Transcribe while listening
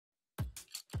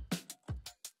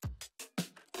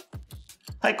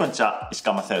はい、こんにちは。石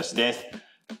川正義です。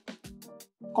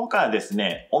今回はです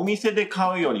ね、お店で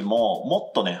買うよりもも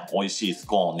っとね、美味しいス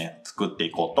コーンをね、作って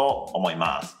いこうと思い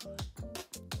ます。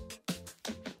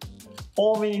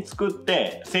多めに作っ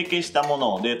て成形したも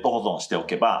のを冷凍保存してお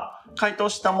けば、解凍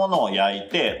したものを焼い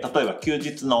て、例えば休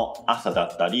日の朝だ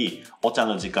ったり、お茶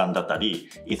の時間だったり、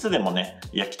いつでもね、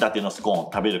焼きたてのスコーン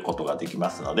を食べることができ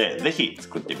ますので、ぜひ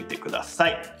作ってみてくださ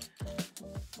い。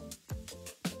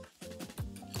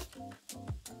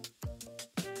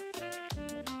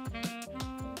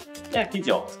では生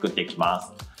地を作っていきま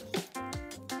す。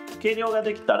計量が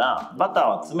できたらバター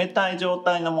は冷たい状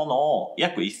態のものを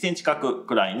約1センチ角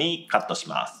くらいにカットし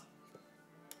ます。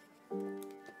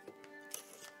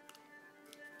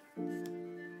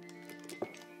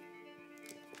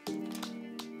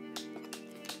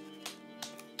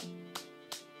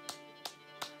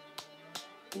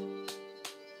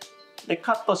で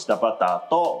カットしたバター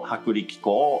と薄力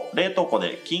粉を冷凍庫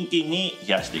でキンキンに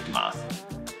冷やしていきま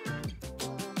す。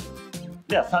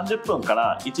では30分か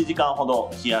ら1時間ほ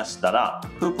ど冷やしたら、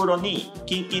フープロに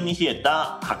キンキンに冷え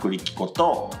た薄力粉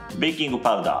とベーキング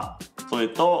パウダー、それ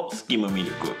とスキムミ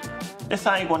ルクで、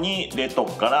最後に冷凍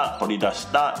庫から取り出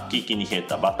したキンキンに冷え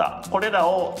たバター、これら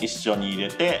を一緒に入れ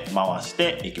て回し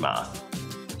ていきます。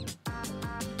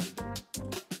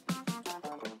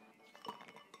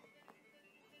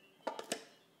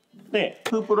で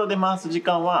フープロで回す時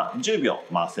間は10秒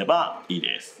回せばいい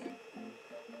です。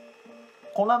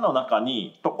粉の中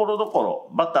にところどころ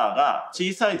バターが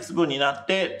小さい粒になっ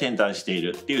て点在してい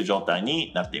るっていう状態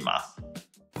になっています。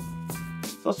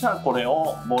そしたらこれ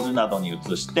をボウルなどに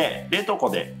移して冷凍庫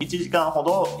で1時間ほ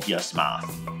ど冷やします。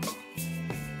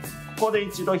ここで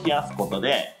一度冷やすこと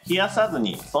で、冷やさず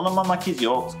にそのまま生地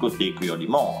を作っていくより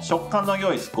も食感の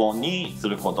良いスコーンにす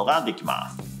ることができま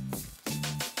す。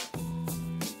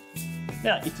で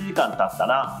は1時間経った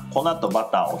ら粉とバ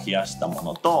ターを冷やしたも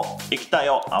のと液体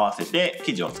を合わせて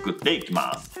生地を作っていき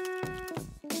ます。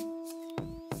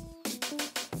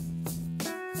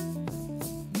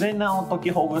全卵を溶き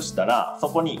ほぐしたらそ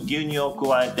こに牛乳を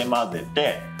加えて混ぜ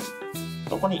て、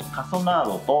そこにカソナー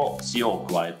ドと塩を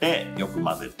加えてよく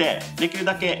混ぜて、できる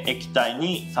だけ液体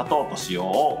に砂糖と塩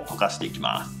を溶かしていき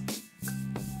ます。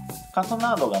カソ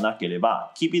ナードがなけれ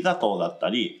ばきび砂糖だった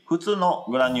り普通の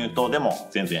グラニュー糖でも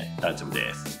全然大丈夫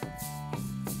です。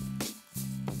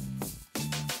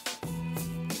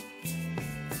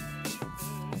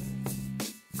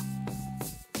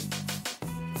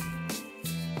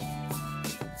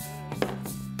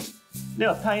で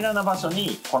は平らな場所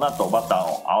に粉とバター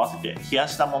を合わせて冷や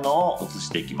したものを移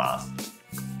していきます。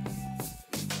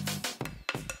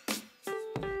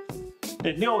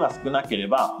で量が少なけれ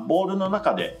ばボウルの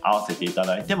中で合わせていた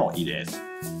だいてもいいです。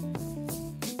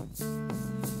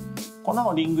粉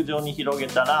をリング状に広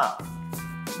げたら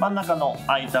真ん中の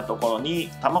空いたところ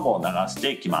に卵を流し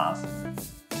ていきます。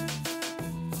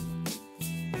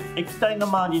液体の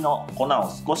周りの粉を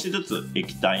少しずつ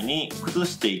液体に崩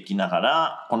していきなが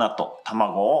ら粉と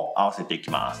卵を合わせていき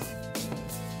ます。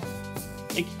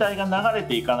液体が流れ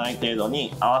ていかない程度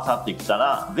に合わさってきた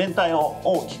ら全体を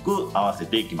大きく合わせ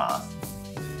ていきます。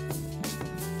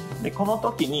でこの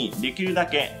時にできるだ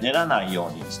け練らないよ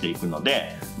うにしていくの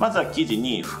で、まずは生地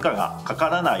に負荷がかか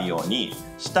らないように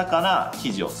下から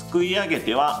生地をすくい上げ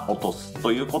ては落とす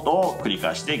ということを繰り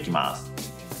返していきます。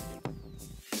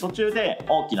途中で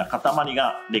大きな塊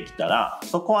ができたら、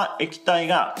そこは液体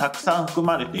がたくさん含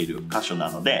まれている箇所な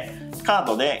のでカー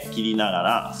ドで切りなが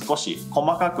ら少し細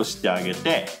かくしてあげ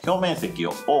て、表面積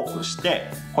を多くして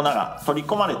粉が取り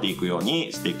込まれていくよう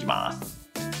にしていきます。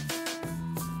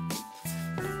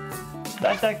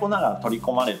だいたい粉が取り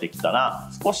込まれてきたら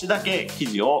少しだけ生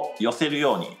地を寄せる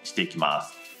ようにしていきま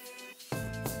す。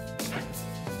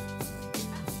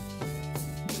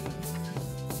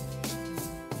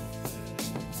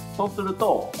そうする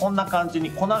とこんな感じに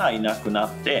粉がいなくな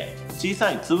って小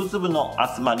さい粒々の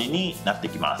集まりになって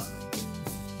きます。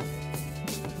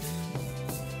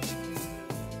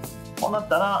こうなっ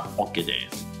たら OK で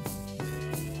す。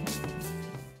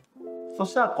そ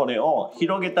したらこれを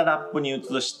広げたラップに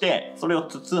移して、それを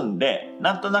包んで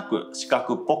なんとなく四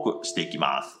角っぽくしていき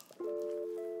ます。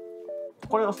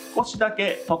これを少しだ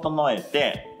け整え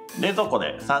て冷蔵庫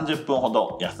で30分ほ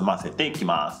ど休ませていき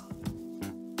ます。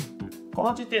こ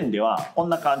の時点ではこん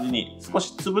な感じに少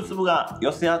し粒々が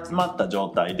寄せ集まった状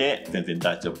態で全然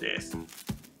大丈夫です。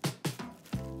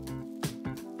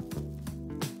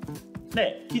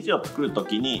で生地を作る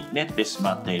時に練ってし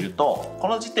まっているとこ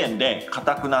の時点で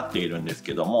硬くなっているんです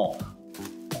けども、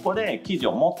ここで生地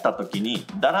を持った時に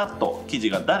だらっと生地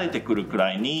がだれてくるく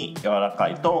らいに柔らか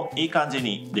いといい感じ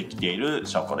にできている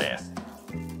証拠です。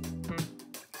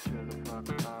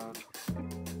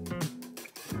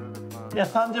では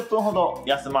30分ほど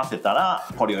休ませたら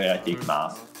これを焼いていき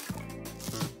ます。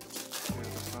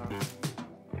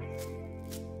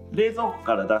冷蔵庫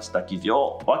から出した生地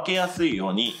を分けやすい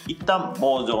ように一旦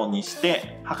棒状にし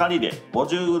てはかりで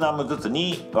 50g ずつ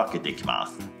に分けていきま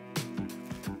す。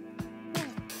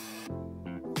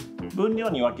分量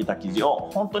に分けた生地を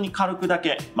本当に軽くだ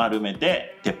け丸め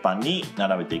て鉄板に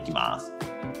並べていきます。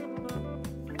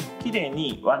綺麗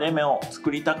に割れ目を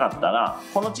作りたかったら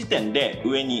この時点で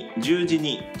上に十字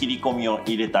に切り込みを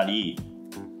入れたり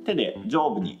手で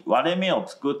上部に割れ目を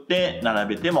作って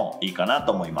並べてもいいかな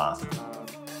と思います。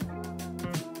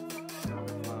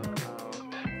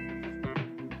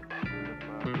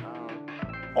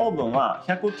オーブンは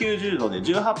190度で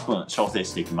18分焼成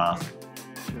していきます。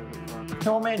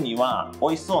表面には美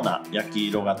味しそうな焼き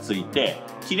色がついて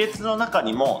亀裂の中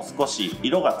にも少し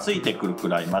色がついてくるく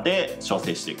らいまで焼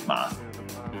成していきます。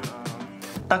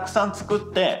たくさん作っ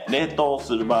て冷凍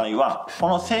する場合はこ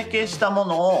の成形したも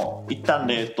のを一旦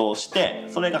冷凍して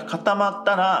それが固まっ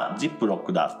たらジップロッ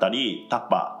クだったりタッ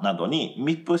パーなどに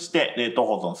密封して冷凍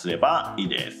保存すればいい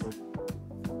です。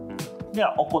で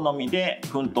はお好みで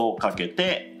粉糖をかけ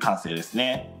て完成です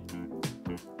ね。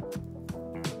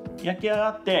焼き上が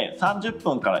って30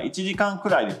分から1時間く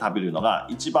らいで食べるのが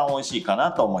一番美味しいか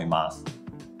なと思います。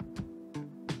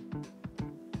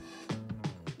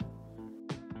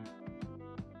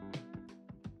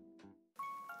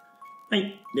は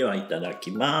い、ではいただき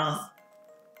ます。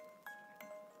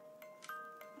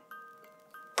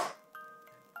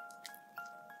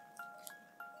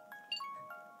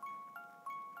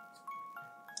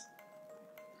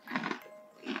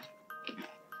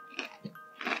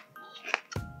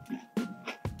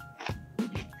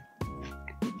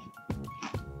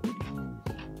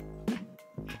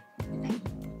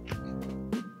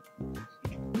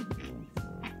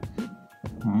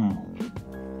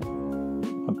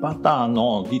バター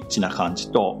のリッチな感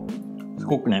じとす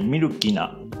ごくねミルキー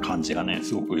な感じがね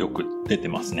すごくよく出て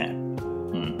ますね。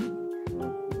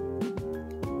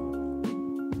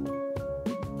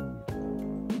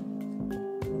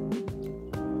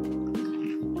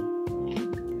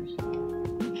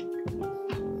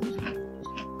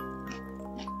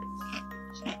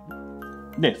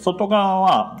で外側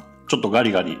はちょっとガ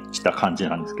リガリした感じ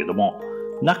なんですけども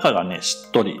中がねし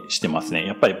っとりしてますね。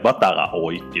やっぱりバターが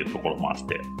多いっていうところもあっ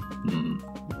て、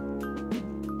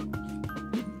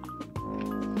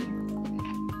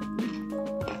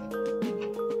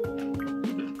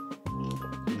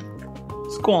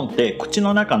スコーンって口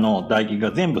の中の唾液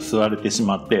が全部吸われてし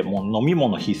まってもう飲み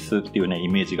物必須っていうねイ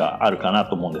メージがあるかな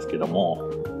と思うんですけども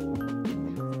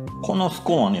このス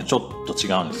コーンはねちょっと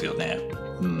違うんですよね。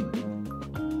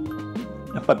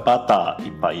やっぱりバターい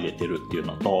っぱい入れてるっていう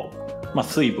のと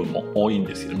水分も多いん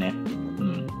ですよね。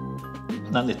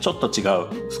なんでちょっと違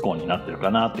うスコーンになってる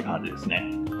かなって感じですね。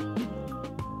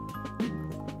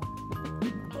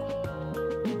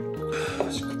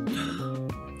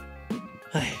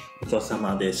はい、ごちそうさ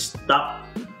までした。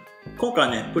今回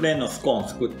ねプレーンのスコーンを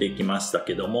作っていきました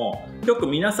けどもよく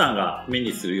皆さんが目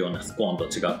にするようなスコーンと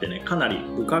違ってねかなり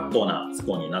不格好なス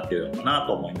コーンになっているのかな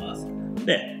と思います。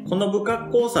でこの不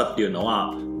格好さっていうの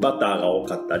はバターが多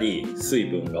かったり水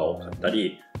分が多かった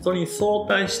りそれに相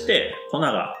対して粉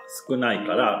が少ない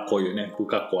からこういうね不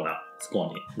格好なスコ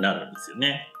ーンになるんですよ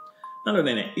ね。なの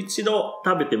でね一度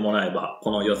食べてもらえばこ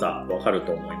の良さわかる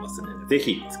と思いますのでぜ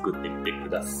ひ作ってみてく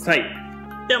ださい。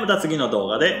ではまた次の動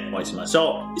画でお会いしまし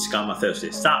ょう。石川正義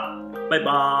でした。バイ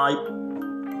バーイ。